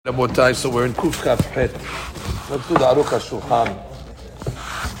Rabotai, so we're in Kuf Chaf Het. Let's do the Aruch HaShulchan.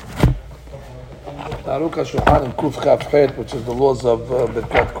 The Aruch HaShulchan in Kuf Chaf Het, which is the laws of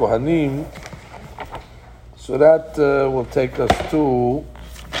Birkat Kohanim. So that will take us to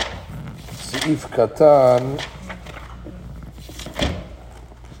Seif Katan.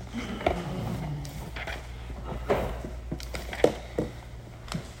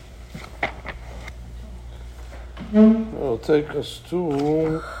 It'll take us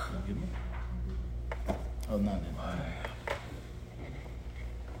to...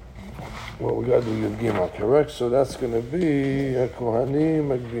 Well, we got to do Yud Gimel, correct? So that's going to be Kohanim,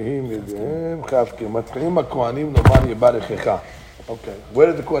 Magbihim, Yidhem, Chavke. Matchilim HaKohanim Nomar Yebarechecha. Okay, where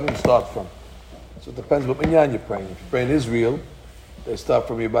did the Kohanim start from? So it depends what minyan you're praying. If you're praying Israel, they start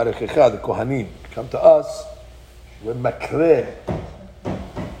from Yebarechecha, the Kohanim. Come to us, we're Makreh.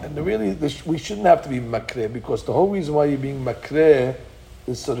 And really, we shouldn't have to be Makreh, because the whole reason why you're being Makreh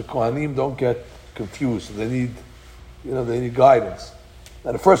is so the Kohanim don't get confused. So they need guidance.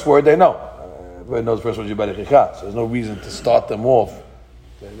 Now the first word they know. Everybody knows the first word is Yebarechecha. So there's no reason to start them off.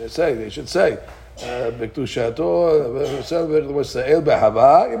 They should say, Bektushato, Se'el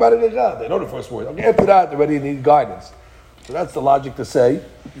Behava, Yebarechecha. They know the first word. Okay, after that, they already need guidance. So that's the logic to say,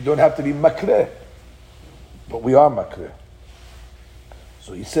 you don't have to be Makreh. But we are Makreh.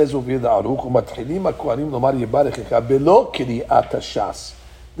 So he says over here, the Aruch, Matchilim HaKohanim Nomar Yebarechecha, Belo Kiri'at HaShas.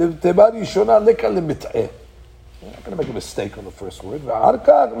 The Teba Rishona Leka Lemit'eh. I'm not going to make a mistake on the first word. ואחר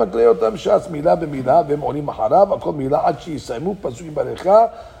כך מקריא אותם ש"ס מילה במילה, והם עונים אחריו, הכל מילה עד שיסיימו פסוק יברכך,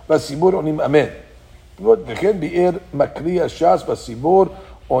 והסיבור עונים אמן. וכן ביאר מקריא הש"ס והסיבור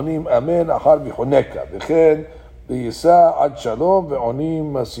עונים אמן אחר וחונקה. וכן וייסע עד שלום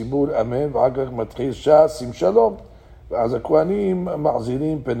ועונים הסיבור אמן, ואחר כך מתחיל ש"ס עם שלום. ואז הכהנים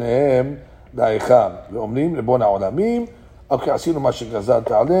מחזירים פניהם להיכל, ואומרים ריבון העולמים, אוקיי, עשינו מה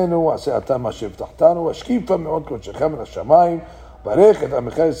שגזרת עלינו, עשה אתה מה שהבטחתנו, השקיפה מאוד קודשכם אל השמיים, ברך את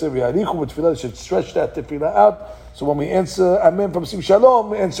עמך ישראל ויעריכו בתפילה, they should stretch that tefillah out, so when we answer amen from Sim Shalom,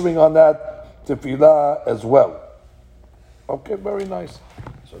 we're answering on that tefillah as well. Okay, very nice.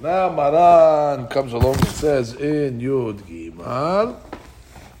 So now Maran comes along and says in Yud Gimal,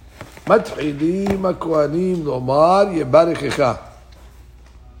 מתחילים הכהנים לומר יברכך.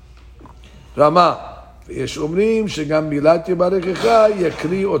 רמה. ויש אומרים שגם מילת יברכך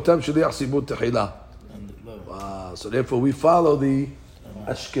יקריא אותם שליח סיבוד תחילה. Wow, so therefore we follow the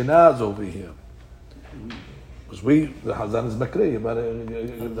Ashkenaz over here. Because the Hazan is Makreh,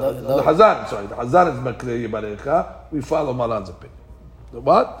 the Hazan is Makreh Yebarecha, we follow Maran's opinion.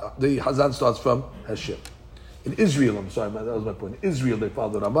 What? The Hazan starts from Hashem. In Israel, I'm sorry, that was my point. In Israel, they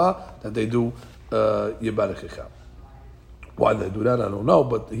follow the Ramah, that they do Yebarechecha. Why they do that, I don't know,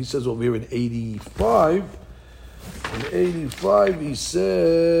 but he says over here in 85, he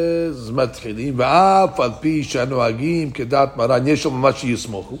says, מתחילים, ואף על פי שהנוהגים כדעת מרן, יש לו ממש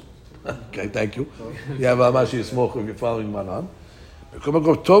שיסמוכו. Okay, thank you. You have ממש שיסמוכו if you're following מרן. וכל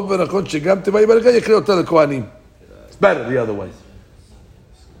מקום טוב ונכון שגם תיבה יברכך יקריא אותה לכהנים. It's better the other way.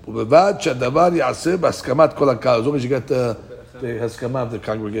 ובלבד שהדבר יעשה בהסכמת כל הקהל. זאת אומרת שגעת ההסכמה of the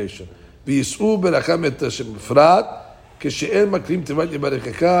congregation. ויישאו ברחם את השם בפרט, כשאין מקרים תיבת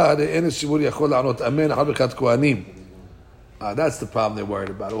יברכך, הרי אין הציבור יכול לענות אמן אחר ברכת כהנים. That's the problem they're worried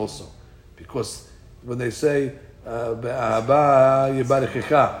about also. Because when they say, באהבה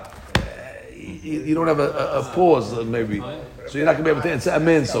יברכך, you don't have a pause maybe. So you're not going to be able to answer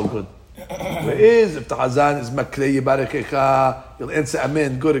amen so good. Whereas if the Hazan is makre yibarakecha, you'll answer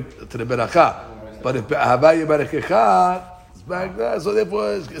amen good to the beracha. But if be'ahava yibarakecha, it's back there. So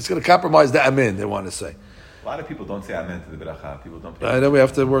therefore it's going to compromise the amen, they want to say. A lot of people don't say amen to the beracha. People don't. I know we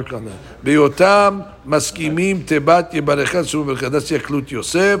have to work on that. Beyotam maskimim tebat yibarecha sumu beracha. That's Yaklut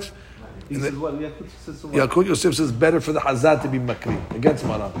Yosef. Yaklut Yosef says better for the Hazan to be makri against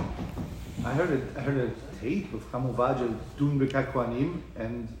Maran. I heard a tape of Kamuvaja doing Birkat Kohanim,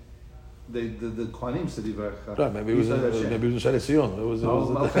 and the Kohanim said Yivarecha. Right, maybe it was in Shari Sion.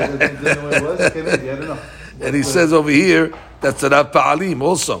 Okay, I didn't know what it was. Okay, maybe, I don't know. And he says over here that's the Rav Pa'alim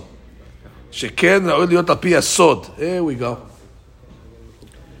also. שכן ראוי להיות על פי הסוד. Here we go.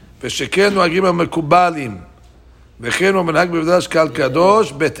 ושכן נוהגים המקובלים, וכן הוא מנהג בבדש קהל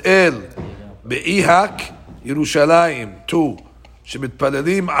קדוש, בית אל, באיהק, ירושלים, 2,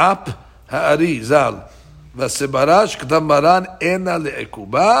 שמתפללים אפ הארי, ז"ל, והסברש, כתב מרן, אינה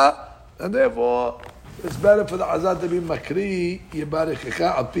לעקובה, and therefore, it's better for the Hazan to be מקרי, יברכך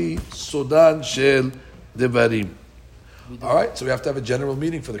על פי סודן של דברים. All right, so we have to have a general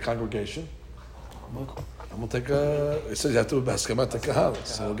meeting for the congregation. And we'll take it says you have to do Haskamat HaKahal.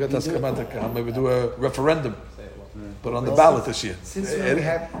 So we'll get Haskamat HaKahal. Maybe do a referendum. Put it on the ballot this year. Since when we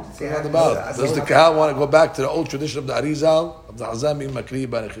have Put it on the ballot. Does the Kahal want to go back to the old tradition of the Arizal, of the Hazan being Makri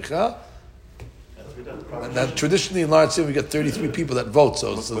Barechicha? And then traditionally in Lawrence we get 33 people that vote,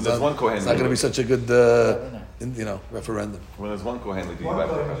 so it's When there's one Kohen, not going to be such a good, referendum. When there's one Kohen, they do One Yibat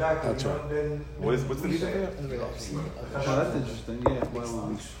vote, Beracha. exactly. That's right. Then- What's the leader here? Oh, that's interesting. Yeah. Why would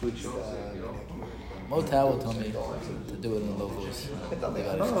we switch it? Motower told me to do it in the low voice.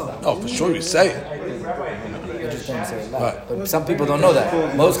 Oh, for sure you say it. I just don't say it loud. Right. But some people don't know that.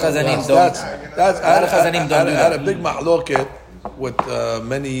 Most Chazanim don't. That's A lot of Chazanim don't do I had a that. big mahloket with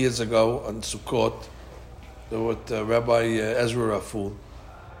many years ago on Sukkot with Rabbi Ezra Raful.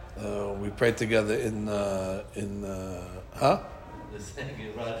 We prayed together in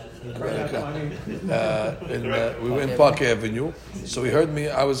we were in Park Avenue. So he heard me.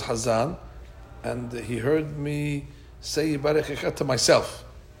 I was Hazan, and he heard me say Yibarechecha to myself.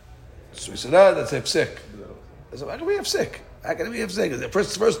 So he said, that's hefsek. I said, how can we hefsek? How can we hefsek?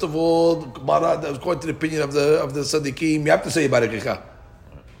 First of all, according to the opinion of the Tzaddikim, you have to say Yibarechecha.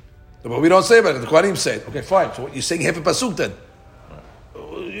 But we don't say about it. The Kohanim say it. Okay, fine. So what you're saying half a pasuk then?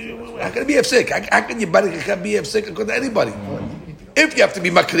 How can it be hefsek? How can Yibarechecha be hefsek according to anybody? If you have to be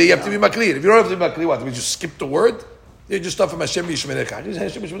makri, you have to be makri. If you don't have to be makri, what? We just skip the word? You just start from Hashem Yishmerecha.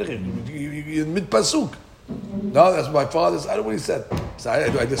 You're mid pasuk. No, that's my father's. I don't know what he said. So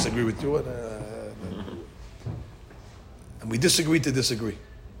I disagree with you, and we disagreed to disagree.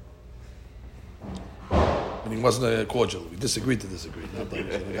 And he wasn't cordial. We disagreed to disagree.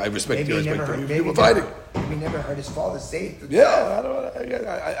 I respect you. I respect you. We were fighting. Maybe never heard his father say it. Yeah, I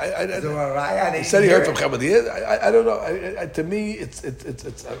don't know. He said he heard from Chabad. I don't know. To me, it's.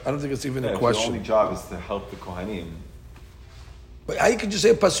 I don't think it's even a The question. only job is to help the Kohanim. But how you can just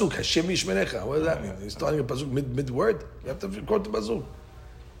say a pasuk? Hashem Yishmerecha. What does that mean? He's starting a pasuk mid word. You have to quote the pasuk.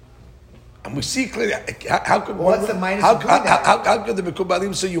 And we see clearly how could What's the minus of doing that? How could the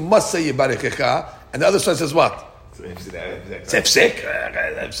Mekubalim say you must say Yibarechecha, and the other side says what? It's hefsek.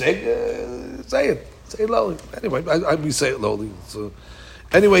 Say it. Say it lowly. Anyway, we say it lowly. So,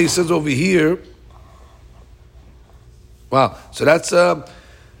 anyway, he says over here. Wow. So that's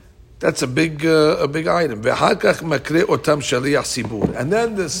a big item. V'hakach makre otam shaliach sibur, and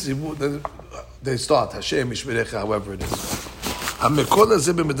then the sibur they start Hashem Yishmerecha, however it is. המקול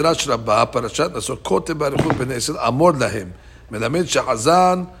הזה במדרש רבה, פרשת נשוא, כותב באריכות בני ישראל, אמור להם, מלמד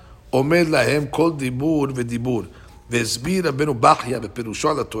שחזן עומד להם כל דיבור ודיבור, והסביר רבנו בחיה בפירושו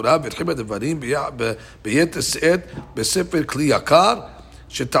על התורה, והרחיב הדברים ביתר שאת בספר כלי יקר,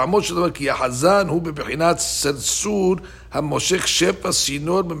 שטעמו של דבר כי החזן הוא בבחינת סרסור המושך שפע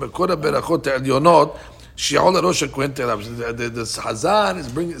סינור במקור הברכות העליונות, שיעול לראש הכהן תאליו. The חזן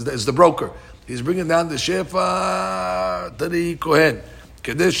is the broker. He's bringing down the shefa to the Kohen,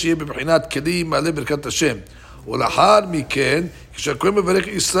 כדי שיהיה בבחינת כלי מעלה ברכת השם. ולאחר מכן, כשהכהן מברך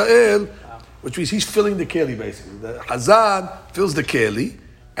ישראל, which means he's filling the keli basically. The Hazan fills the keli,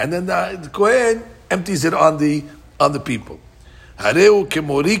 and then the Kohen empties it on the people. הרי הוא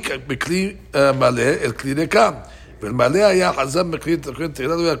כמוריק בכלי מלא אל כלי ריקם. ולמלא היה חזן מקריא את הכהן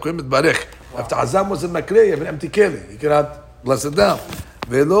תהילה, והכהן מתברך. After Hazan wasn't makri, you have an empty keli. You cannot bless it down.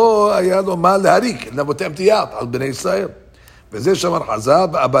 ולא היה לו מה להריק, אלא בוטה אמתיית על בני ישראל. וזה שאמר חז"ל,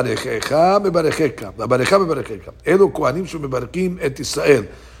 ואברכך מברכך, ואברך מברכך. אלו כהנים שמברכים את ישראל,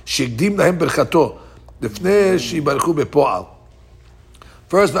 שהקדים להם ברכתו, לפני שיברכו בפועל.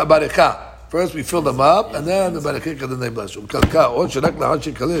 First, ואברך. First we fill them up, and then מברכך, then they bless. וכלכה, עוד שרק לאחר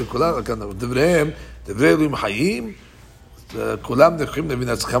שיקלל, כולם, דבריהם, דברי אלוהים חיים, כולם נלכים לבין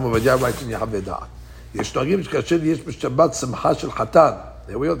עצמם, ובדיה רייטים יחווה דעת. יש נוהגים שכאשר יש בשבת שמחה של חתן,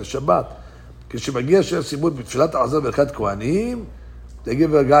 there we are, the שבת, כשמגיע של סימוד בתפילת העזר ברכת כהנים, they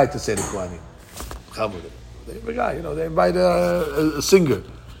give a guy to say the כהנים. They give a guy, they invite a singer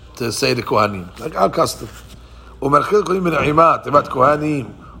to say the כהנים, like our custom. ומרחיל כהנים בנעימה, תיבת כהנים,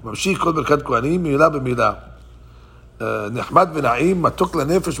 וממשיך כל ברכת כהנים מילה במילה. נחמד ונעים, מתוק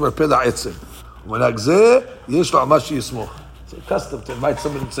לנפש ומרפא לעצם. ומנהג זה, יש לו על מה שיסמוך. זה custom to invite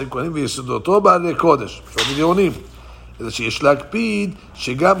somebody to say כהנים ויסודותו בעלי קודש, בשביל גאונים. אלא שיש להקפיד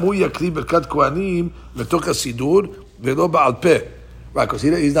שגם הוא יקריא ברכת כהנים מתוך הסידור ולא בעל פה. Right, because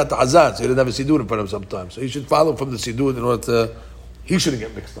he's not the Hazan, so he doesn't have a sidur in front of him sometimes. So he should follow from the sidur in order to, he shouldn't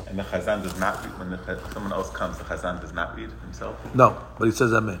get mixed up. And the Chazan does not read, when someone else comes, the Chazan does not read himself? No, but he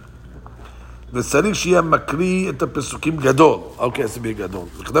says Amen. וצריך שיהיה מקריא את הפסוקים גדול. אוקיי, זה יהיה גדול.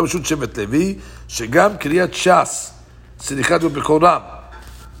 וכדם פשוט שבט לוי, שגם קריאת ש"ס, סליחת ובקורם.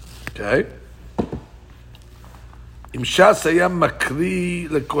 אוקיי? אם ש"ס היה מקריא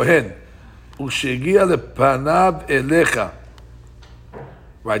לכהן, ושהגיע לפניו אליך,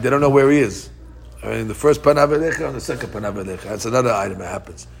 right, they don't know where he is. in the first panav elecha and the second panav elecha. That's another item that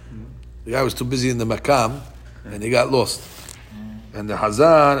happens. The guy was too busy in the makam, and he got lost. And the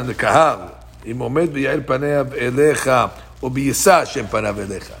hazan and the kahal, אם עומד ויעיר פניו אליך, או בייסע שם פניו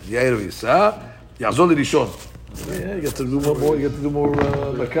אליך. יעיר וייסע, יחזור לראשון. Yeah, you get to do more, you get to do more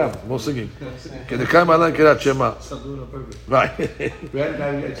makam, more singing. כדקיים עליי קריאת שמע. Stop doing it on purpose. Right. We had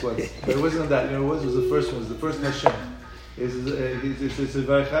an X once, but it wasn't that. You know, it was the first one. It was the first Hashem. It's a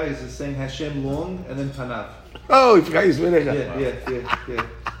Varcha. It's saying Hashem long and then Panav. Oh, he forgot his velecha.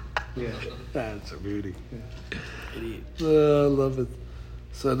 Yeah. That's a beauty. Oh, I love it.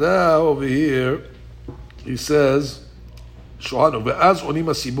 So now over here, he says, "Shohanu ve'az onim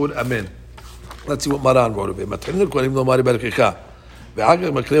asibur amen." Let's see what Maran wrote of it. מתחילים לכהנים לומר ברכך, ואחר כך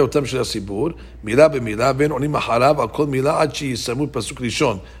מקריא אותם של הסיבור, מילה במילה, ואין עונים אחריו על כל מילה עד שיסיימו פסוק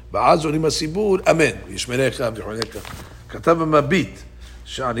ראשון. ואז עונים הסיבור, אמן, ישמרך ויחונך. כתב במביט,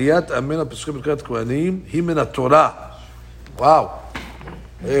 שעליית אמן על פסוקי ברכת כהנים היא מן התורה. Wow.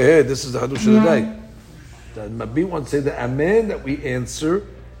 Hey, this is the Hadush of the day. The Mabit wants to say the amen that we answer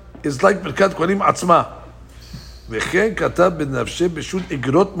is like ברכת כהנים עצמה. וכן כתב בנפשי בשו"ת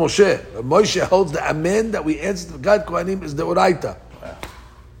אגרות משה. Moshe holds the amen that we answer to God Kohanim is the Oraita.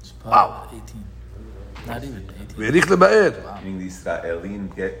 Wow. 18. Not even 18. והאריך לבאר. Meaning the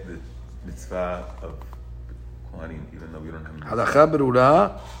Israelim get the mitzvah of Kohanim, even though we don't have הלכה ברורה,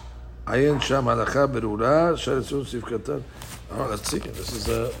 עיין שם הלכה ברורה, שער ציון סעיף קטן. Oh, let's see.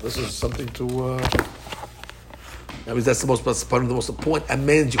 This is something to... I mean, that's the most part of the most important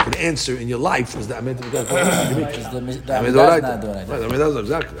amens you could answer in your life is the amen to God. The amen does not do it. Right, I mean, that's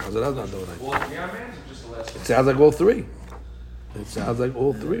exactly. Hazarah not doing it. Well, the amens are just the last It sounds like all three. It sounds like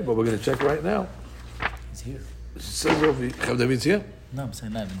all three, but we're going to check right now. He's here. It says over here. Chav David's here? No, I'm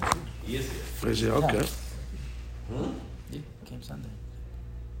saying not in the food. He is here. He's here, okay. Yeah, he came Sunday.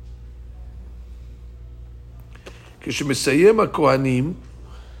 כשמסיים הכהנים,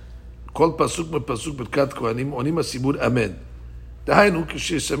 כל פסוק בפסוק ברכת כהנים, עונים הסיבור אמן. דהיינו,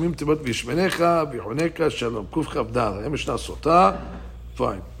 כששמים תיבות וישמנך, ויחונך, שלום, קכ"ד, הם משנה סוטה,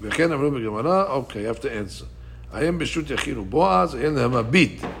 fine. וכן אמרו בגמרא, אוקיי, you have to answer. ההם בשו"ת יחיד ובועז, אין להם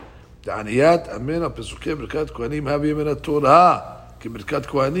הביט. דעניית אמן על פסוקי ברכת כהנים, הביא מן התורה, כברכת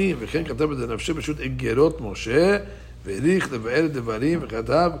כהנים, וכן כתב בנפשי בשו"ת אגרות משה, והאריך לבאר דברים,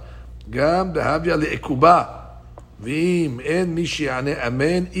 וכתב גם בהביא לעקובה. ואם אין מי שיענה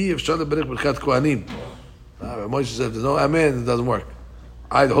אמן, אי אפשר לברך ברכת כהנים. Moshe said, there's no amen, it doesn't work.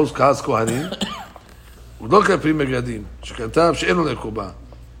 I, the host כעס כהנים, הוא לא כפרי מגדים, שכתב שאין לו לעקובה.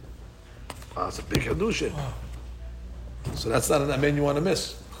 It's a big hadusha. So that's not an amen you want to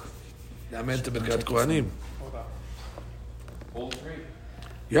miss. The amen to ברכת כהנים. All three.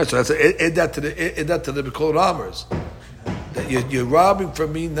 Yeah, so that's add that to the B'kol Ramers. That you're robbing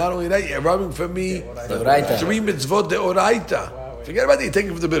from me, not only that, you're robbing from me The Oraita. 3 mitzvot de oraita. Forget about it, you're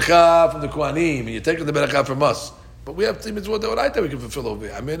taking from the berachah from the Kohanim, and you're taking the berachah from us. But we have 3 mitzvot de oraita we can fulfill over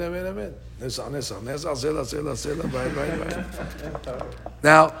here. Amen, amen, amen.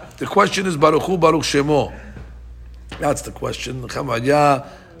 Now, the question is Baruch Hu, Baruch Shemo. That's the question. Chamadia,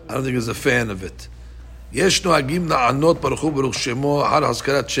 I don't think is a fan of it. יש נוהגים לענות ברוך הוא ברוך שמו אחר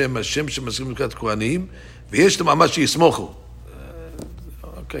הזכרת שם השם שמזכירים ברכת כהנים ויש להם ממש שיסמוכו.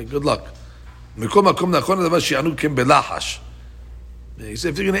 Okay, good luck. מכל מקום נכון הדבר שיענו כן בלחש. He said,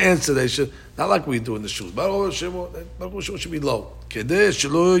 if you're going to answer, they should, not like we do in the shul. ברוך שמו should be low. כדי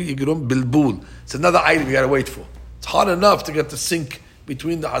שלא יגרום בלבול. It's another item you got to wait for. It's hard enough to get the sync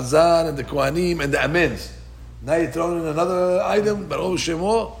between the Hazan and the Kohanim and the Amens. Now you're throwing in another item, ברוך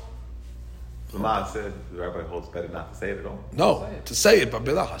שמו. The Ma said the rabbi holds better not to say it at all. No, to say it, but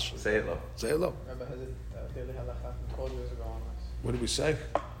belachash. Say it low. Say it low. Rabbi has a daily halacha from 12 years ago on this. What did we say?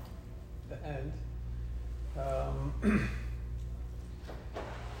 The end.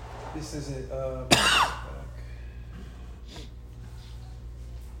 This is a.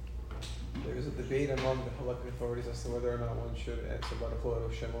 There is a debate among the halakhic authorities as to whether or not one should answer Baruch Hu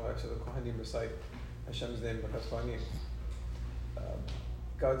or Shem or actually the Kohanim recite Hashem's name because Kohanim.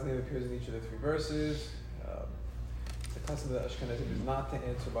 God's name appears in each of the 3 verses. The custom of the Ashkenazim is not to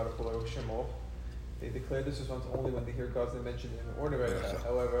answer Baruch Hu or Shemo. They declare this response only when they hear God's name mentioned in an order.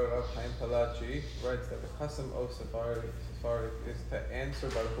 However, Rav Chaim Palachi writes that the custom of Sephardic is to answer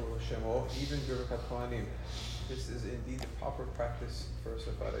Baruch Hu or Shemo, even Birkat Kohanim. This is indeed the proper practice for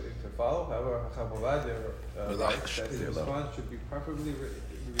Sephardic to follow. However, Chacham Ovadia writes that the response should be properly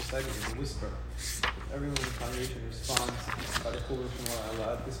recited in a whisper. If everyone in the congregation responds,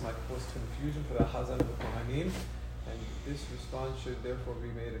 this might cause confusion for the Hazan of the Kohanim, and this response should therefore be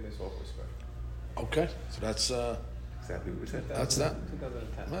made in a soft whisper. Okay, so that's. Say exactly what we said. That's that.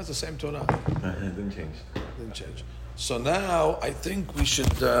 2010. That's the same Torah. It didn't change. Didn't change. So now I think we should